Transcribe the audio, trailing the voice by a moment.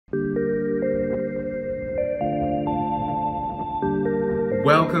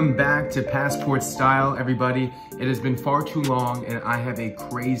Welcome back to Passport Style, everybody. It has been far too long and I have a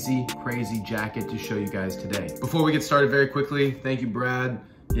crazy jacket to show you guys today. Before we get started, very quickly, thank you, Brad.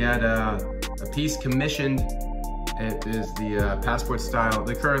 He had a piece commissioned. It is the Passport Style,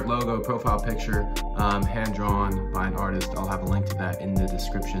 the current logo, profile picture, hand-drawn by an artist. I'll have a link to that in the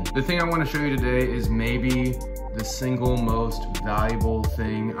description. The thing I want to show you today is maybe the single most valuable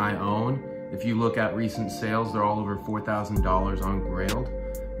thing I own. If you look at recent sales, they're all over $4,000 on Grailed.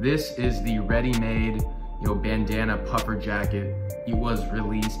 This is the Readymade, bandana puffer jacket. It was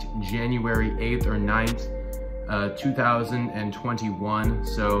released January 8th or 9th, 2021,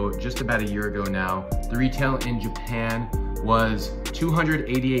 so just about a year ago now. The retail in Japan was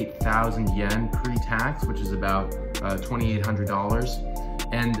 288,000 yen pre-tax, which is about $2,800.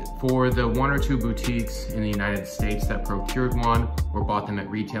 And for the one or two boutiques in the United States that procured one or bought them at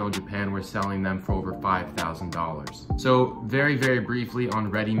retail in Japan, we're selling them for over $5,000. So very briefly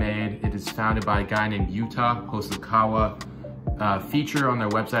on Readymade, it is founded by a guy named Yuta Hosokawa. Feature on their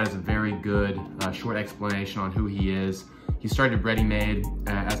website is a very good short explanation on who he is. He started Readymade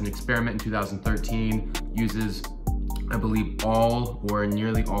as an experiment in 2013, uses, I believe, all or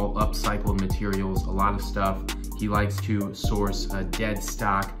nearly all upcycled materials, a lot of stuff. He likes to source dead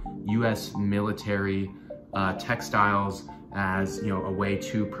stock US military textiles as a way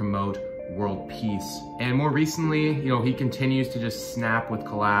to promote world peace. And more recently, he continues to just snap with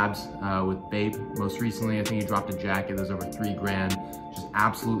collabs with Bape. Most recently, I think he dropped a jacket that was over $3,000, just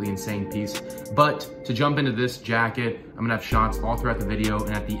absolutely insane piece. But to jump into this jacket, I'm gonna have shots all throughout the video,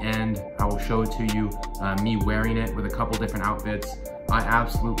 and at the end, I will show it to you, me wearing it with a couple different outfits. I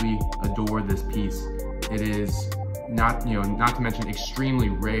absolutely adore this piece. It is not to mention extremely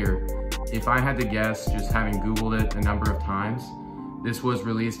rare. If I had to guess, just having Googled it a number of times, this was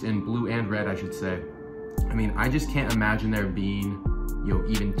released in blue and red, I should say. I mean, I just can't imagine there being,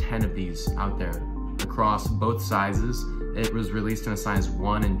 even 10 of these out there across both sizes. It was released in a size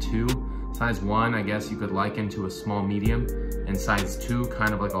 1 and 2. Size 1, I guess you could liken to a small medium, and size 2,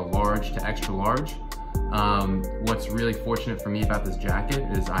 kind of like a large to extra large. What's really fortunate for me about this jacket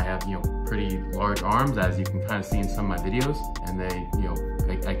is I have, pretty large arms, as you can kind of see in some of my videos, and they,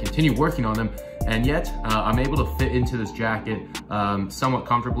 I continue working on them, and yet I'm able to fit into this jacket somewhat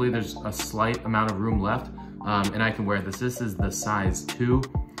comfortably. There's a slight amount of room left, and I can wear this. This is the size 2.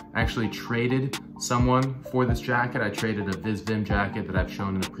 I actually traded someone for this jacket. I traded a VizVim jacket that I've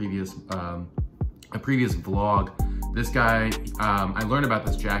shown in a previous vlog. This guy, I learned about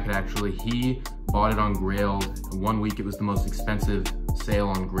this jacket actually. He bought it on Grailed. 1 week it was the most expensive sale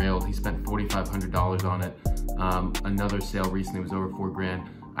on Grailed. He spent $4,500 on it. Another sale recently was over $4,000.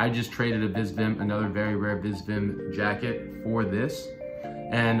 I just traded a VizVim, another very rare VizVim jacket for this.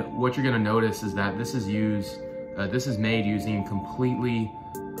 And what you're gonna notice is that this is made using completely,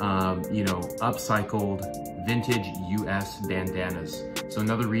 upcycled vintage US bandanas. So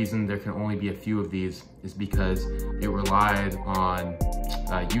another reason there can only be a few of these is because it relied on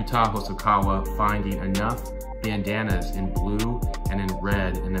Yuta Hosokawa finding enough bandanas in blue and in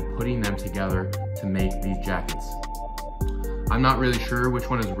red and then putting them together to make these jackets. I'm not really sure which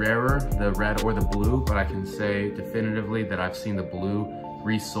one is rarer, the red or the blue, but I can say definitively that I've seen the blue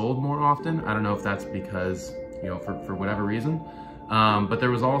resold more often. I don't know if that's because, for whatever reason. But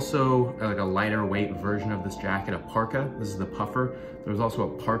there was also like a lighter weight version of this jacket, a parka. This is the puffer. There was also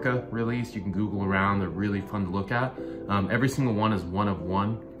a parka released. You can Google around. They're really fun to look at. Every single one is one of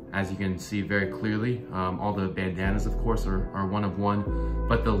one, as you can see very clearly. All the bandanas, of course, are one of one.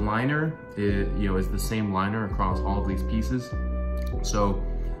 But the liner is the same liner across all of these pieces. So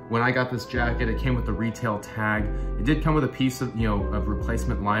when I got this jacket, it came with the retail tag. It did come with a piece of, of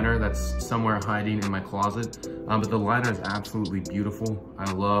replacement liner that's somewhere hiding in my closet. But the liner is absolutely beautiful.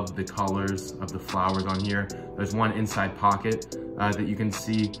 I love the colors of the flowers on here. There's one inside pocket that you can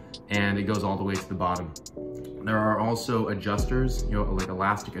see, and it goes all the way to the bottom. There are also adjusters, like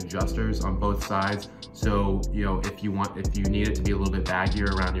elastic adjusters on both sides. So, if you need it to be a little bit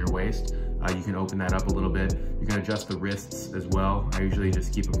baggier around your waist, you can open that up a little bit. You can adjust the wrists as well. I usually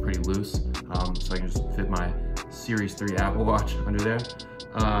just keep them pretty loose, so I can just fit my Series 3 Apple Watch under there.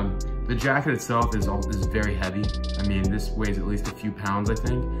 The jacket itself is very heavy. I mean, this weighs at least a few pounds, I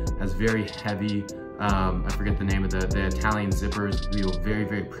think. Has very heavy, I forget the name of the Italian zippers,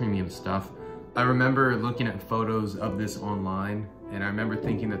 very premium stuff. I remember looking at photos of this online, and I remember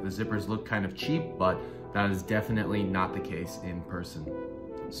thinking that the zippers looked kind of cheap, but that is definitely not the case in person.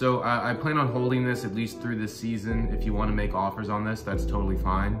 So I plan on holding this at least through this season. If you want to make offers on this, that's totally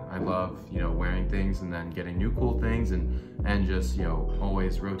fine. I love, wearing things and then getting new cool things and just,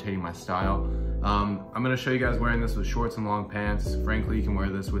 always rotating my style. I'm gonna show you guys wearing this with shorts and long pants. Frankly, you can wear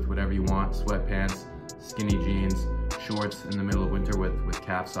this with whatever you want, sweatpants, skinny jeans, shorts in the middle of winter with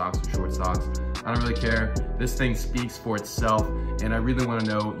cap socks or short socks. I don't really care. This thing speaks for itself, and I really want to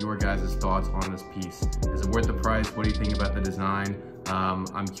know your guys' thoughts on this piece. Is it worth the price? What do you think about the design?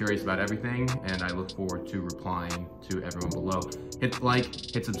 I'm curious about everything, and I look forward to replying to everyone below. Hit like,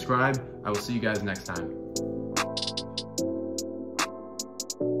 hit subscribe. I will see you guys next time.